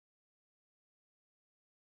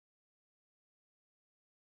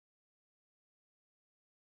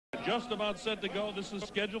just about set to go. This is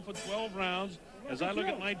scheduled for 12 rounds. As I look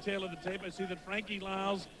at my tail of the tape, I see that Frankie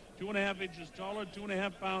Liles, 2.5 inches taller,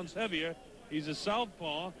 2.5 pounds heavier. He's a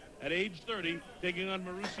southpaw at age 30, taking on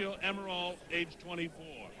Maurício Amaral, age 24.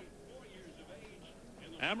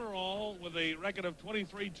 Amaral with a record of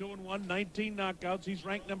 23-2-1, 19 knockouts. He's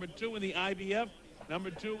ranked number 2 in the IBF,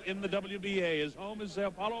 number 2 in the WBA. His home is Sao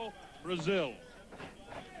Paulo, Brazil.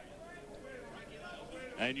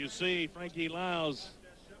 And you see Frankie Liles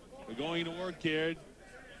going to work here,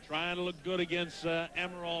 trying to look good against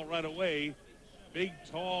Amaral right away. Big,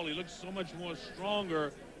 tall. He looks so much more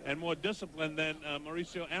stronger and more disciplined than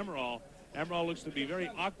Maurício Amaral. Amaral looks to be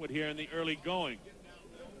very awkward here in the early going.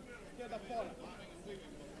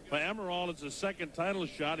 For Amaral, it's a second title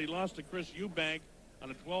shot. He lost to Chris Eubank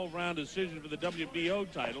on a 12-round decision for the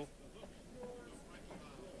WBO title.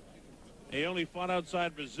 He only fought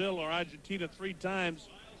outside Brazil or Argentina 3 times,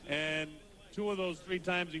 and 2 of those 3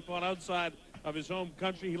 times he fought outside of his home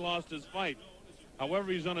country. He lost his fight.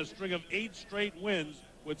 However, he's on a string of 8 straight wins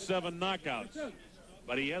with 7 knockouts.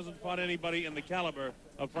 But he hasn't fought anybody in the caliber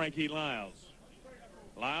of Frankie Liles.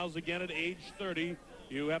 Liles again at age 30.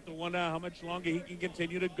 You have to wonder how much longer he can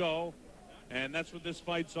continue to go, and that's what this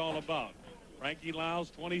fight's all about. Frankie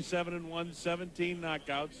Liles, 27-1, 17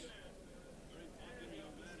 knockouts.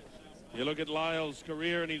 You look at Liles'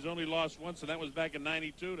 career, and he's only lost once, and that was back in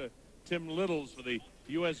 '92 to Tim Littles for the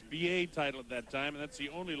USBA title at that time, and that's the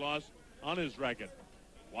only loss on his record.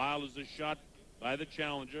 Wild is a shot by the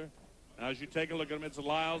challenger. Now, as you take a look at him, it's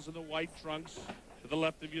Liles in the white trunks to the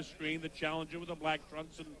left of your screen, the challenger with the black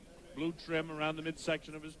trunks and blue trim around the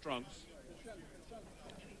midsection of his trunks.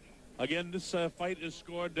 Again, this fight is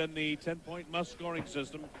scored in the 10-point must-scoring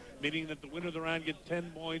system, meaning that the winner of the round gets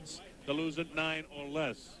 10 points, the loser 9 or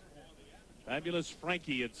less. Fabulous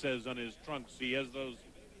Frankie, it says on his trunks. He has those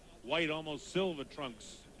white, almost silver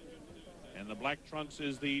trunks. And the black trunks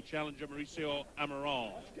is the challenger, Maurício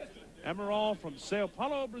Amaral. Amaral from Sao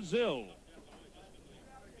Paulo, Brazil.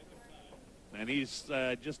 And he's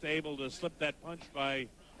just able to slip that punch by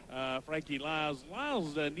Frankie Liles.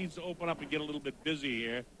 Liles needs to open up and get a little bit busy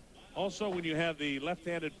here. Also, when you have the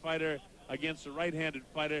left-handed fighter against the right-handed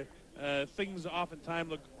fighter, things oftentimes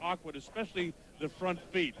look awkward, especially the front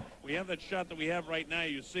feet. We have that shot that we have right now.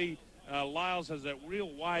 You see Liles has a real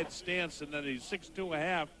wide stance, and then he's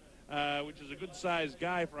 6'2½", which is a good-sized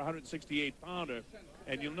guy for a 168-pounder.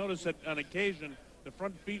 And you'll notice that on occasion, the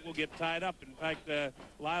front feet will get tied up. In fact,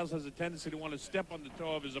 Liles has a tendency to want to step on the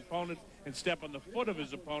toe of his opponent and step on the foot of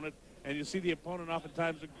his opponent, and you see the opponent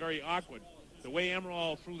oftentimes look very awkward. The way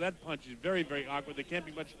Amaral threw that punch is very, very awkward. There can't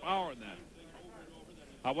be much power in that.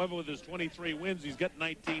 However, with his 23 wins, he's got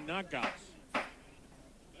 19 knockouts.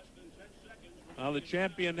 The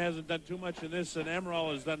champion hasn't done too much in this, and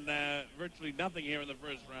Amaral has done virtually nothing here in the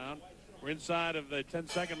first round. We're inside of the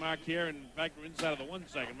 10-second mark here, and in fact, we're inside of the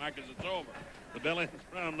 1-second mark as it's over. The bell ends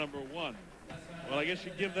round number 1. Well, I guess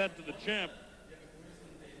you give that to the champ.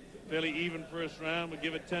 Fairly even first round. We'll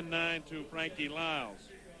give it 10-9 to Frankie Liles.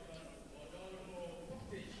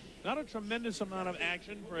 Not a tremendous amount of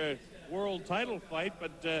action for a world title fight,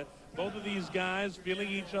 but both of these guys feeling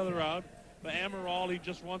each other out. For Amaral, he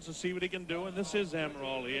just wants to see what he can do, and this is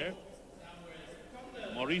Amaral here.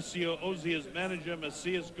 Mauricio Ozzi, his manager,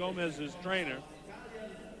 Messias Gomes, his trainer.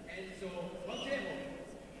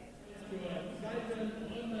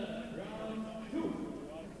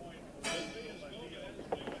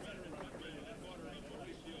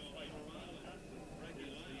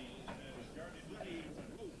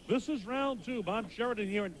 This is round 2. Bob Sheridan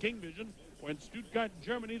here in King Vision. We're in Stuttgart,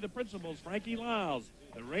 Germany. The principals, Frankie Liles,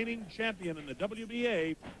 the reigning champion in the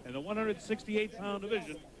WBA and the 168-pound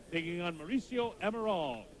division, taking on Maurício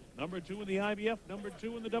Amaral, number 2 in the IBF, number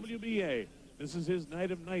 2 in the WBA. This is his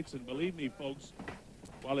night of nights, and believe me, folks,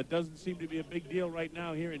 while it doesn't seem to be a big deal right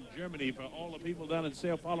now here in Germany for all the people down in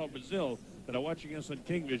Sao Paulo, Brazil, that are watching us on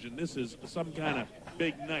King Vision, this is some kind of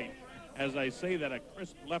big night. As I say that, a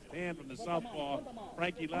crisp left hand from the southpaw,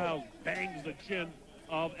 Frankie Liles bangs the chin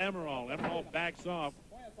of Amaral. Amaral backs off.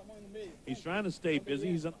 He's trying to stay busy.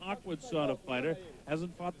 He's an awkward sort of fighter.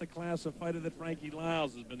 Hasn't fought the class of fighter that Frankie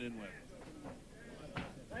Liles has been in with.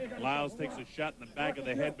 Liles takes a shot in the back of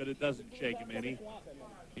the head, but it doesn't shake him any.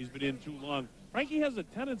 He's been in too long. Frankie has a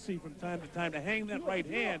tendency from time to time to hang that right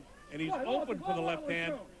hand, and he's open for the left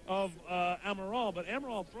hand of Amaral, but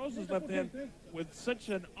Amaral throws his left hand with such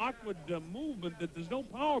an awkward movement that there's no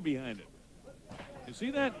power behind it. You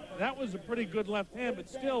see that? That was a pretty good left hand, but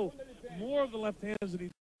still more of the left hands that he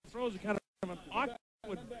throws are kind of an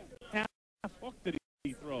awkward half hook that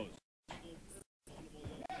he throws.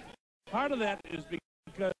 Part of that is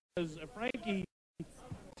because Frankie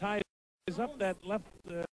ties up that left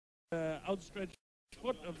outstretched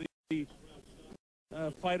foot of the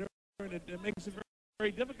fighter, and it makes it very,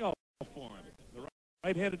 very difficult for him. The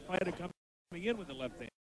right-handed fighter coming in with the left hand.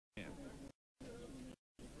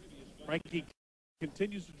 Frankie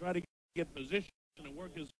continues to try to get position and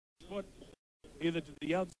work his foot either to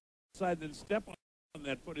the outside, then step on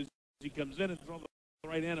that foot as he comes in and throw the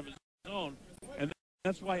right hand of his own. And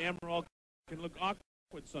that's why Amaral can look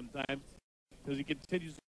awkward sometimes, because he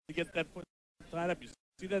continues to get that foot tied up. You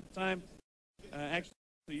see that time? Actually,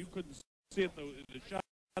 you couldn't see it, the shot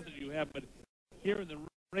that you have, but here in the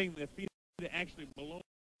ring, their feet are actually below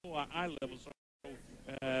our eye level. So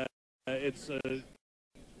it's a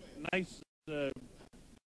nice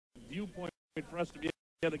viewpoint for us to be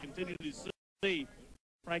able to continue to see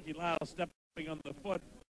Frankie Liles stepping on the foot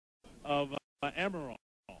of Amaral.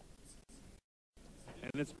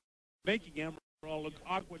 And it's making Amaral look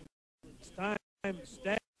awkward. It's time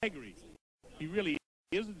staggering. He really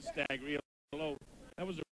isn't staggering, although that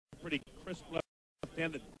was a pretty crisp left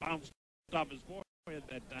hand that bounced off his forehead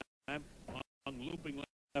that time, on looping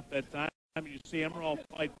left that time. You see Amaral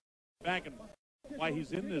fight back, and why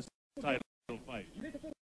he's in this title fight.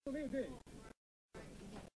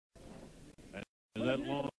 And that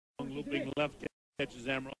long looping left catches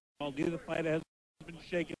Amaral. Neither fighter has been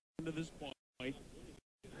shaken to this point.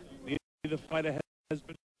 Neither fighter has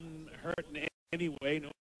been hurt in any way.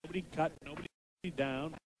 Nobody cut, nobody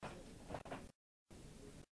down.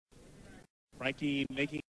 Frankie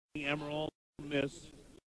making Amaral miss.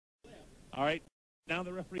 All right, now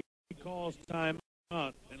the referee calls time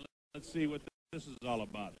out, and let's see what this is all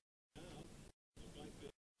about.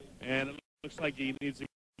 And it looks like he needs to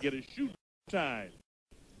get his shoe tied.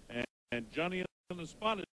 And Johnny on the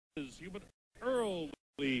spot is Hubert Earl,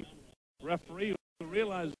 the referee, who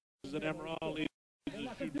realizes that Amaral needs his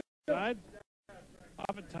shoe tied.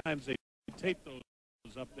 Oftentimes they tape those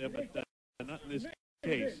up there, but not in this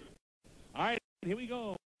case. All right, here we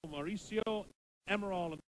go. Maurício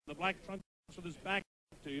Amaral in the black trunks with his back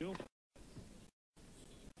to you.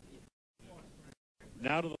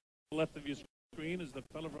 Now to the left of your screen is the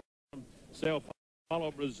fellow from Sao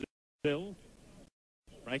Paulo, Brazil.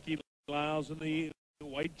 Frankie Liles in the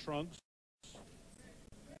white trunks.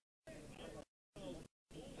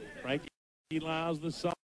 Frankie Liles, the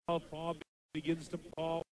southpaw, begins to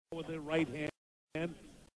paw with the right hand,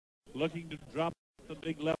 looking to drop the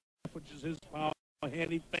big left, which is his power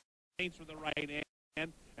hand. He feints with the right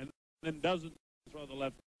hand, and then doesn't throw the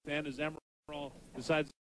left hand as Amaral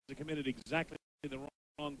decides to commit it exactly the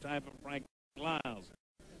wrong time for Frankie Liles.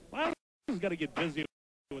 Liles has got to get busy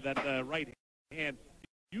with that right hand.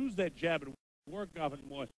 Use that jab and work off it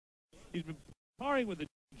more. He's been parring with the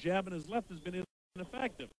jab, and his left has been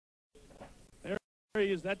ineffective. There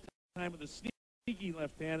he is that time with a sneaky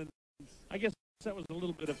left hand, and I guess that was a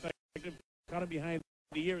little bit effective. Caught him behind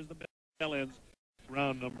the ear as the bell ends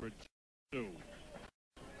round number 2.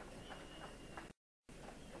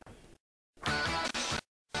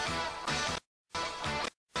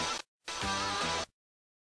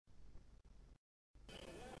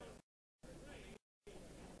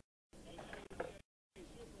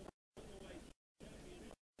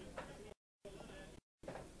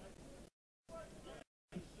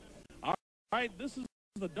 All right, this is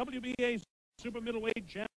the WBA Super Middleweight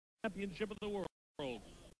Championship of the World,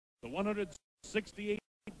 the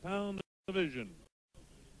 168-pound division.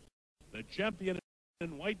 The champion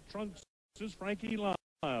in white trunks is Frankie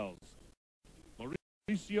Liles.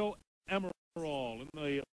 Maurício Amaral in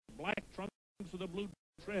the black trunks with the blue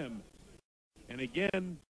trim. And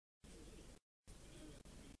again,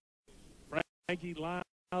 Frankie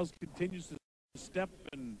Liles continues to step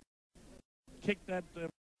and kick that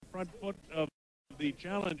front foot of the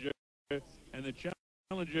challenger, and the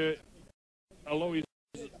challenger, although he's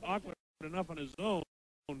awkward enough on his own,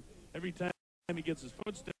 every time he gets his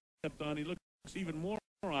foot stepped on, he looks even more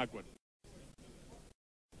awkward.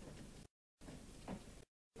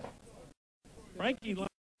 Frankie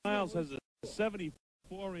Liles has a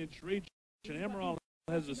 74-inch reach, and Amaral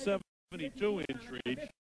has a 72-inch reach,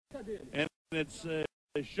 and it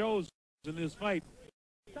shows in this fight,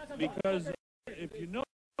 because if you notice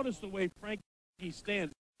the way Frankie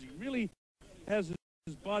stands, he really has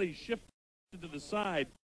his body shifted to the side,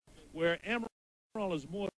 where Amaral is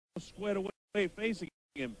more squared away facing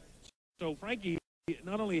him. So Frankie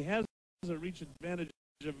not only has a reach advantage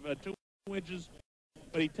of 2 inches,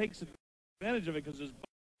 but he takes advantage of it because his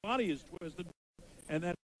body is twisted, and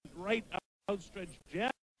that right outstretched jab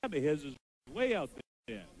of his is way out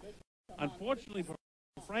there. Unfortunately for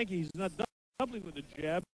Frankie, he's not doubling with the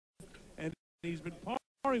jab, and he's been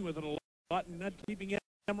parring with it a lot and not keeping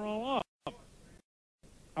Amaral off.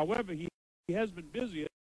 However, he has been busier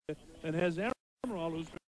than has Amaral, who's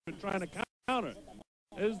been trying to counter.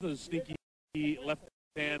 There's the sneaky left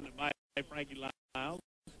hand by Frankie Liles.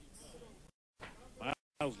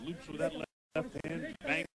 Liles loops with that left hand,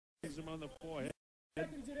 bangs him on the forehead.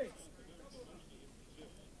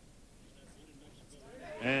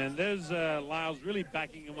 And there's Liles really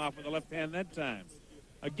backing him off with the left hand that time.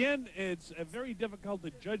 Again, it's very difficult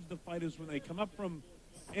to judge the fighters when they come up from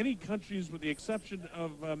any countries with the exception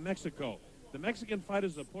of Mexico. The Mexican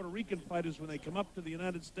fighters, the Puerto Rican fighters, when they come up to the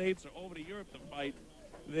United States or over to Europe to fight,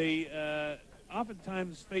 they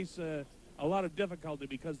oftentimes face a lot of difficulty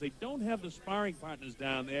because they don't have the sparring partners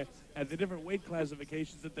down there at the different weight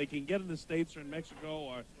classifications that they can get in the States or in Mexico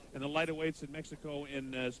or in the lighter weights in Mexico,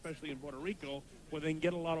 and especially in Puerto Rico, where they can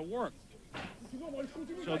get a lot of work.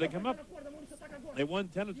 So they come up, they won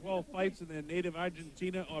 10 or 12 fights in their native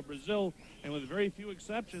Argentina or Brazil, and with very few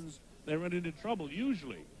exceptions, they run into trouble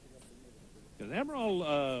usually. Because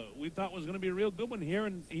Amaral, we thought was going to be a real good one here,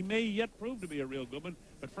 and he may yet prove to be a real good one,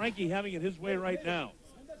 but Frankie having it his way right now.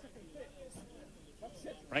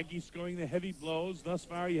 Frankie scoring the heavy blows. Thus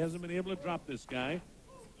far, he hasn't been able to drop this guy.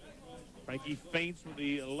 Frankie feints with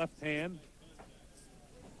the left hand.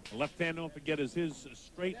 The left hand, don't forget, is his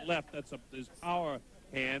straight left. That's his power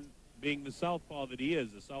hand, being the southpaw that he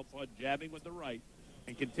is. The southpaw jabbing with the right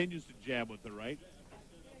and continues to jab with the right.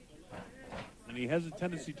 And he has a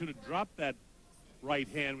tendency to drop that right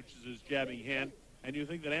hand, which is his jabbing hand. And you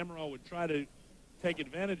think that Amaral would try to take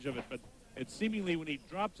advantage of it, but it's seemingly when he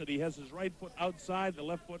drops it, he has his right foot outside the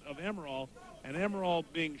left foot of Amaral, and Amaral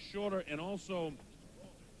being shorter and also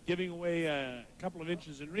giving away a couple of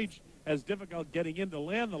inches in reach, has difficult getting in to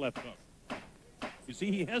land the left hook. You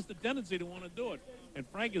see, he has the tendency to want to do it, and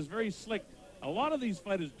Frank is very slick. A lot of these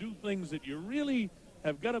fighters do things that you really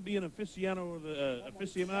have got to be an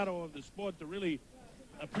aficionado of the sport to really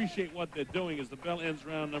appreciate what they're doing as the bell ends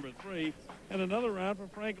round number 3, and another round for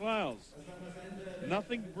Frank Liles.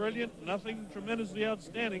 Nothing brilliant, nothing tremendously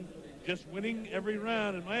outstanding, just winning every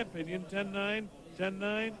round, in my opinion, 10-9,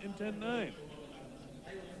 10-9, and 10-9.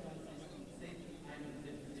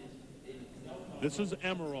 This is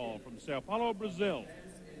Amaral from Sao Paulo, Brazil.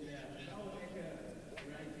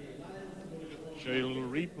 Show you a little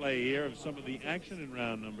replay here of some of the action in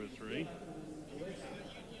round number 3.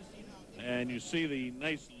 And you see the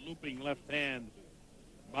nice looping left hand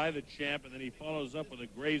by the champ, and then he follows up with a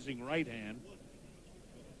grazing right hand.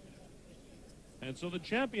 And so the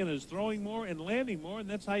champion is throwing more and landing more, and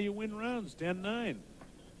that's how you win rounds, 10-9.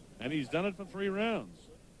 And he's done it for 3 rounds.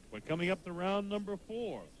 We're coming up to round number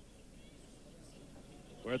 4.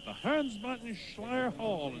 We're at the Hans-Martin-Schleyer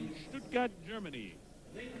Hall in Stuttgart, Germany.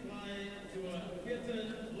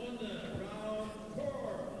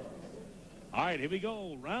 All right, here we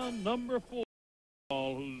go. Round number 4.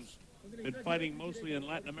 Who's been fighting mostly in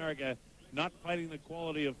Latin America, not fighting the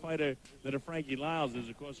quality of fighter that a Frankie Liles is,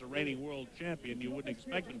 of course, a reigning world champion. You wouldn't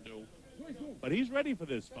expect him to. But he's ready for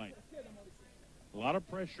this fight. A lot of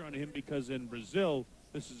pressure on him because in Brazil,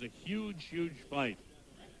 this is a huge, huge fight.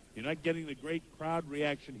 You're not getting the great crowd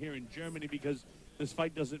reaction here in Germany because this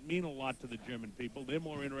fight doesn't mean a lot to the German people. They're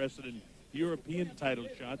more interested in European title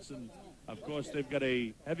shots. And, of course, they've got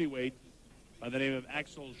a heavyweight by the name of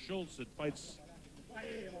Axel Schultz that fights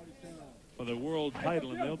for the world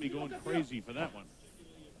title, and they'll be going crazy for that one.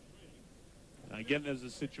 Again, there's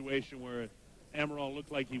a situation where Amaral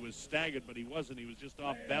looked like he was staggered, but he wasn't. He was just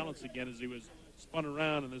off balance again as he was spun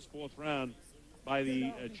around in this 4th round by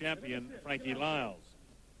the champion, Frankie Liles.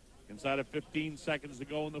 Inside of 15 seconds to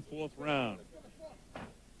go in the 4th round.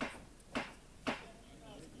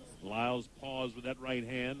 Liles paused with that right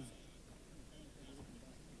hand.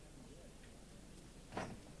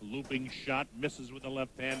 Looping shot, misses with the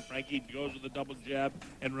left hand. Frankie goes with a double jab,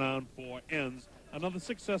 and round 4 ends. Another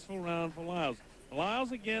successful round for Liles.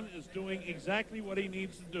 Liles, again, is doing exactly what he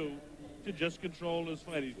needs to do to just control this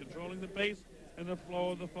fight. He's controlling the pace and the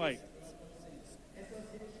flow of the fight.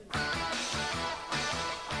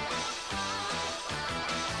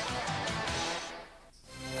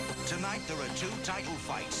 Tonight there are 2 title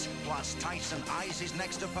fights, plus Tyson eyes his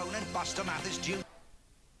next opponent, Buster Mathis Jr.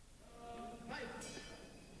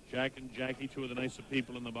 Jack and Jackie, 2 of the nicer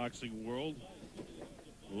people in the boxing world,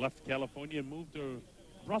 left California and moved to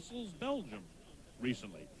Brussels, Belgium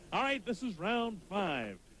recently. All right, this is round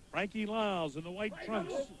 5. Frankie Liles in the white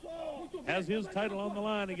trunks has his title on the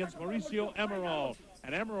line against Maurício Amaral.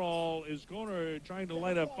 And Amaral is trying to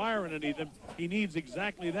light a fire underneath him. He needs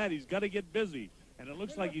exactly that. He's got to get busy. And it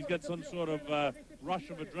looks like he's got some sort of rush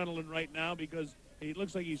of adrenaline right now because it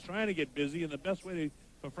looks like he's trying to get busy. And the best way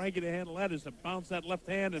for Frankie to handle that is to bounce that left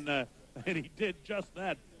hand, and he did just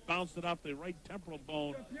that. Bounced it off the right temporal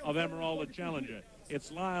bone of Amaral, the challenger.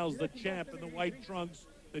 It's Liles, the champ, in the white trunks.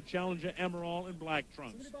 The challenger, Amaral, in black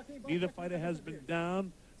trunks. Neither fighter has been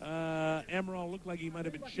down. Amaral looked like he might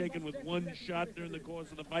have been shaken with one shot during the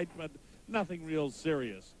course of the fight, but nothing real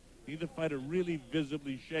serious. Neither fighter really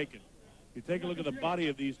visibly shaken. You take a look at the body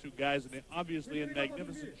of these two guys, and they're obviously in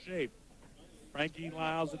magnificent shape. Frankie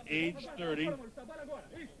Liles at age 30.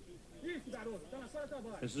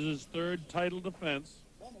 This is his third title defense.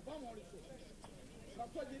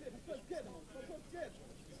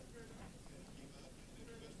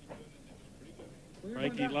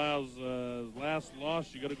 Frankie Liles' last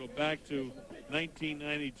loss, you got to go back to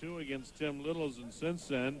 1992 against Tim Littles, and since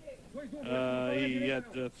then he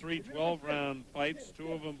had 3 12-round fights,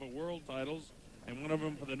 2 of them for world titles, and 1 of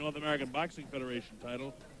them for the North American Boxing Federation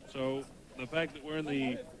title. So the fact that we're in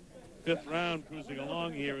the 5th round cruising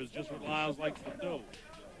along here is just what Liles likes to do.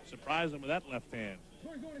 Surprise him with that left hand.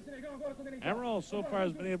 Amaral so far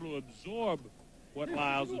has been able to absorb what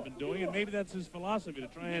Liles has been doing, and maybe that's his philosophy, to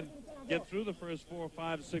try and get through the first 4,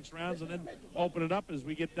 5, 6 rounds and then open it up as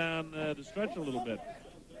we get down the stretch a little bit.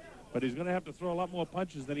 But he's going to have to throw a lot more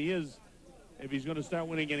punches than he is if he's going to start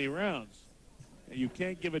winning any rounds. And you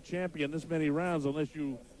can't give a champion this many rounds unless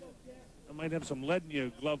you might have some lead in your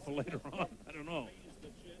glove for later on. I don't know.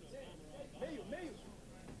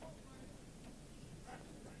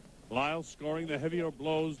 Liles scoring the heavier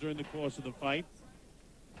blows during the course of the fight,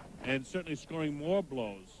 and certainly scoring more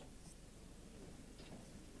blows.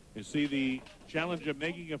 You see the challenger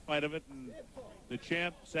making a fight of it, and the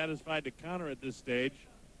champ satisfied to counter at this stage.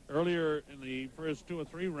 Earlier in the first 2 or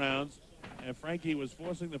 3 rounds, Frankie was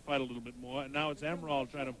forcing the fight a little bit more, and now it's Amaral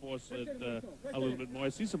trying to force it a little bit more. I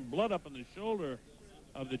see some blood up on the shoulder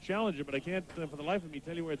of the challenger, but I can't for the life of me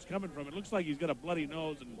tell you where it's coming from. It looks like he's got a bloody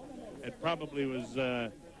nose, and it probably was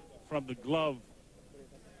from the glove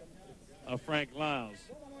of Frank Liles.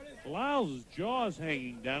 Liles' jaw is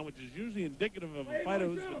hanging down, which is usually indicative of a fighter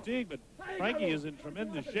who's fatigued, but Frankie is in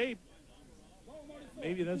tremendous shape.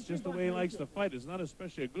 Maybe that's just the way he likes to fight. It's not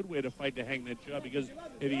especially a good way to fight, to hang that jaw, because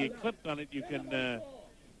if you get clipped on it, you can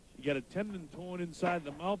get a tendon torn inside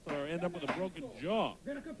the mouth or end up with a broken jaw.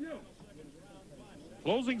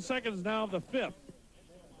 Closing seconds now of the 5th.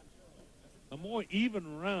 A more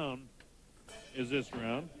even round is this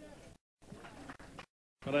round,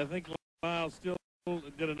 but I think Liles still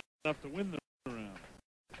did enough to win the round.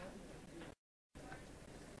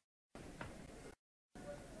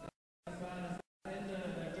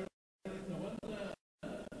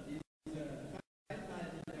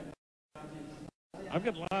 I've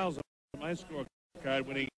got Liles on my scorecard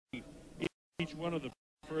winning each one of the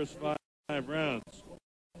first 5 rounds.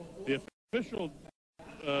 The official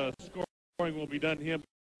scoring will be done here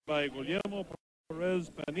by Guillermo Perez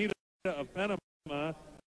Panida of Panama,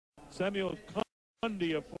 Samuel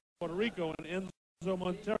Conde of Puerto Rico, and Enzo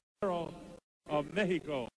Montero of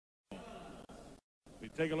Mexico. We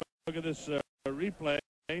take a look at this replay,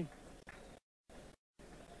 and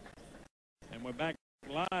we're back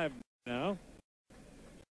live now.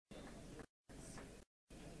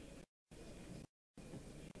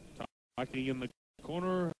 Talking in the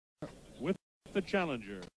corner with the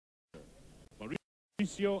challenger,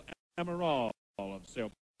 Maurício Amaral of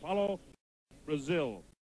Sao Paulo, Brazil.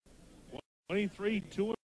 23,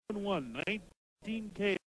 2-1, 19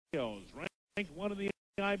 KOs, ranked 1 in the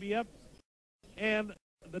IBF and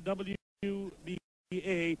the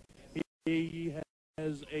WBA. He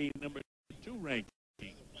has a number 2 ranking,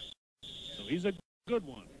 so he's a good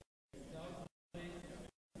one.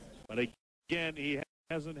 But again, he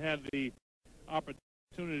hasn't had the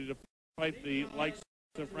opportunity to fight the likes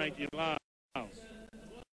of Frankie Liles.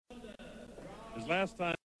 His last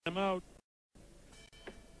time out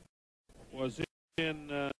was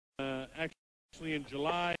in actually in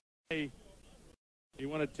July. He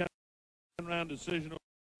won a 10-round decision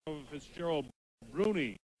over Fitzgerald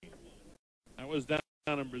Bruni. That was down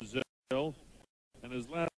in Brazil. And his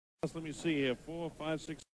last, let me see here, 4, 5,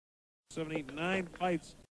 6, 7, 8, 9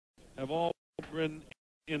 fights have all been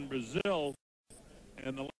in Brazil.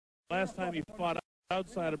 And the last time he fought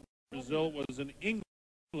outside of Brazil was in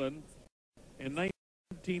England in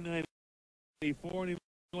 1994, and he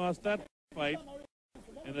lost that fight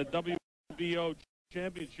in the WBO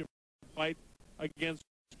championship fight against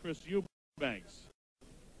Chris Eubanks.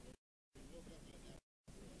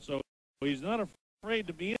 So he's not afraid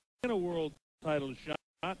to be in a world title shot.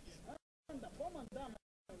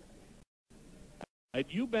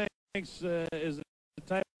 Eubanks is the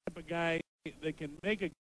type of guy that can make a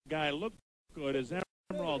guy look good, as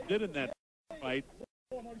Amaral did in that fight.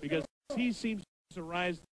 because he seems to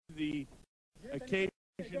rise to the occasion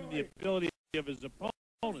and the ability of his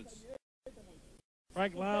opponents.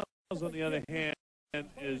 Frank Liles, on the other hand,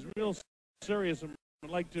 is real serious and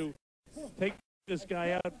would like to take this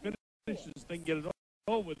guy out, finish this thing, get it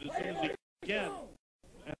over with as soon as he can,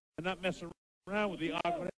 and not mess around with the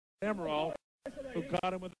awkward Amaral, who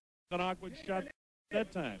caught him with an awkward shot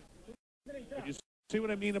that time. But you see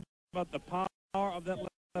what I mean about the power of that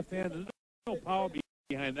left hand? There's no power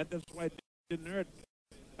behind that. That's why it didn't hurt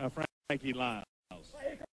Frankie Liles.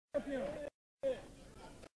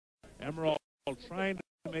 Amaral trying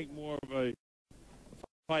to make more of a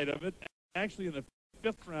fight of it. Actually, in the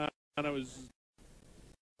 5th round, I was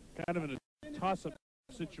kind of in a toss-up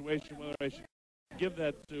situation whether I should give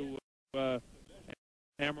that to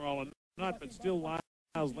Amaral or not, but still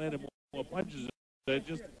Liles landed more punches.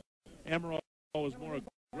 Just Amaral was more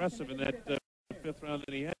aggressive in that 5th round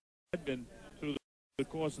than he had been through the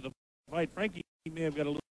course of the fight. Frankie may have got a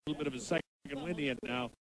little bit of a second wind in now,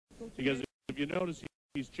 because if you notice,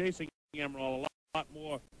 he's chasing Amaral a lot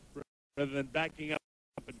more rather than backing up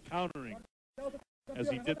and countering as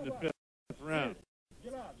he did in the 5th round.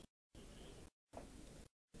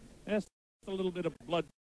 That's a little bit of blood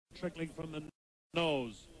trickling from the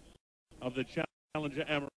nose of the challenger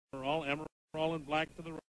Amaral. Amaral in black to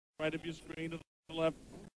the right of your screen, to the left.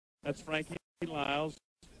 That's Frankie Liles.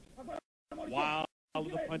 Wild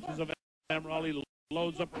of the punches of Amaral. He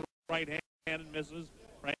loads up a right hand and misses.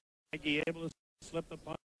 Frankie able to slip the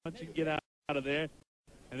punch and get out of there.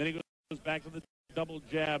 And then he goes back to the double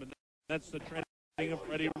jab, and that's the trending of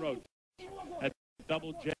Freddie Roach. That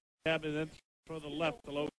double jab and then throw the left.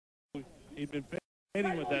 Although he'd been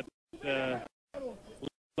fading with that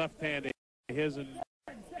left hand of his, and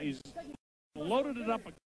he's loaded it up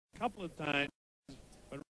a couple of times,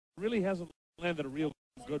 but really hasn't landed a real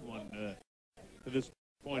good one to this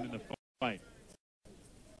point in the fight.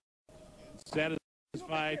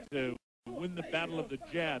 Satisfied to win the battle of the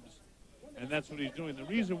jabs, and that's what he's doing. The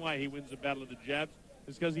reason why he wins the battle of the jabs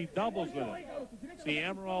is because he doubles with it. See,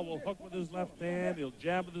 Amaral will hook with his left hand, he'll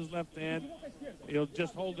jab with his left hand, he'll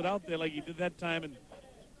just hold it out there like he did that time, and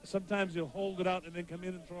sometimes he'll hold it out and then come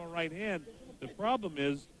in and throw a right hand. The problem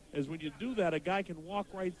is when you do that, a guy can walk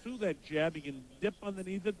right through that jab, he can dip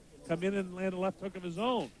underneath it, come in and land a left hook of his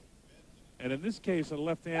own. And in this case, the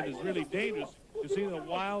left hand is really dangerous. You see the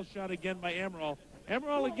wild shot again by Amaral.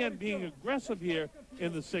 Amaral again being aggressive here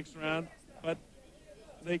in the 6th round, but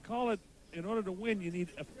they call it, in order to win, you need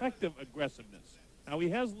effective aggressiveness. Now, he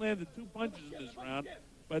has landed 2 punches in this round,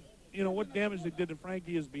 but, you know, what damage they did to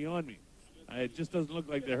Frankie is beyond me. It just doesn't look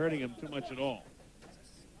like they're hurting him too much at all.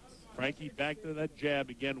 Frankie back to that jab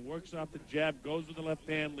again, works off the jab, goes with the left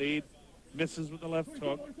hand lead, misses with the left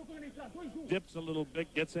hook, dips a little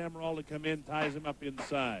bit, gets Amaral to come in, ties him up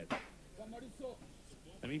inside.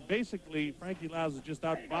 I mean, basically, Frankie Liles is just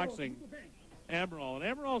outboxing Amaral,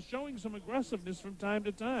 and Amaral showing some aggressiveness from time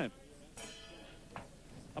to time.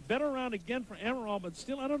 A better round again for Amaral, but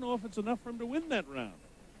still, I don't know if it's enough for him to win that round.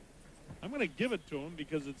 I'm going to give it to him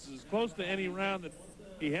because it's as close to any round that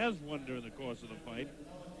he has won during the course of the fight.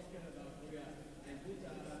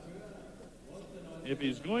 If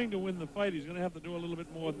he's going to win the fight, he's going to have to do a little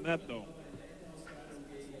bit more than that, though.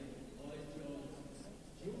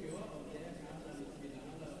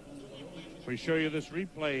 We show you this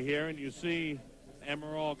replay here, and you see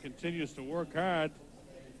Amaral continues to work hard,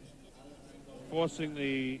 forcing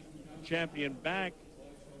the champion back.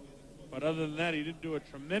 But other than that, he didn't do a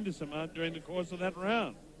tremendous amount during the course of that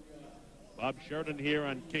round. Bob Sheridan here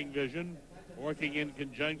on King Vision, working in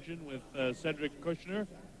conjunction with Cedric Kushner.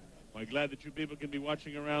 I'm glad that you people can be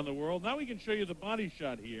watching around the world. Now we can show you the body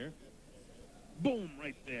shot here. Boom,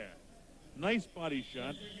 right there. Nice body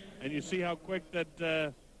shot. And you see how quick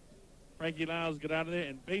that Frankie Liles got out of there.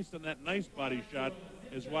 And based on that nice body shot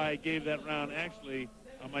is why I gave that round actually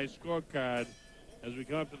on my scorecard. As we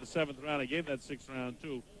come up to the 7th round, I gave that 6th round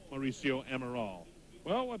to Maurício Amaral.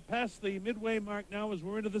 Well, we're past the midway mark now as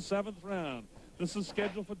we're into the 7th round. This is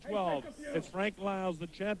scheduled for 12. It's Frank Liles, the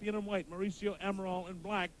champion in white, Maurício Amaral in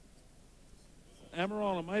black.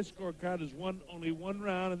 Amaral on my scorecard has won only 1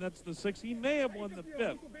 round, and that's the 6th. He may have won the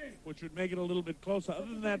 5th, which would make it a little bit closer. Other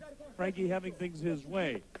than that, Frankie having things his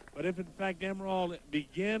way. But if, in fact, Amaral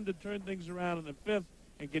began to turn things around in the 5th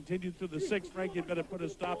and continued through the 6th, Frankie had better put a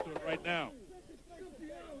stop to it right now.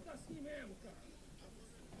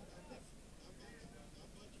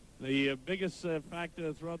 The biggest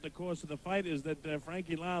factor throughout the course of the fight is that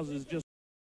Frankie Liles is just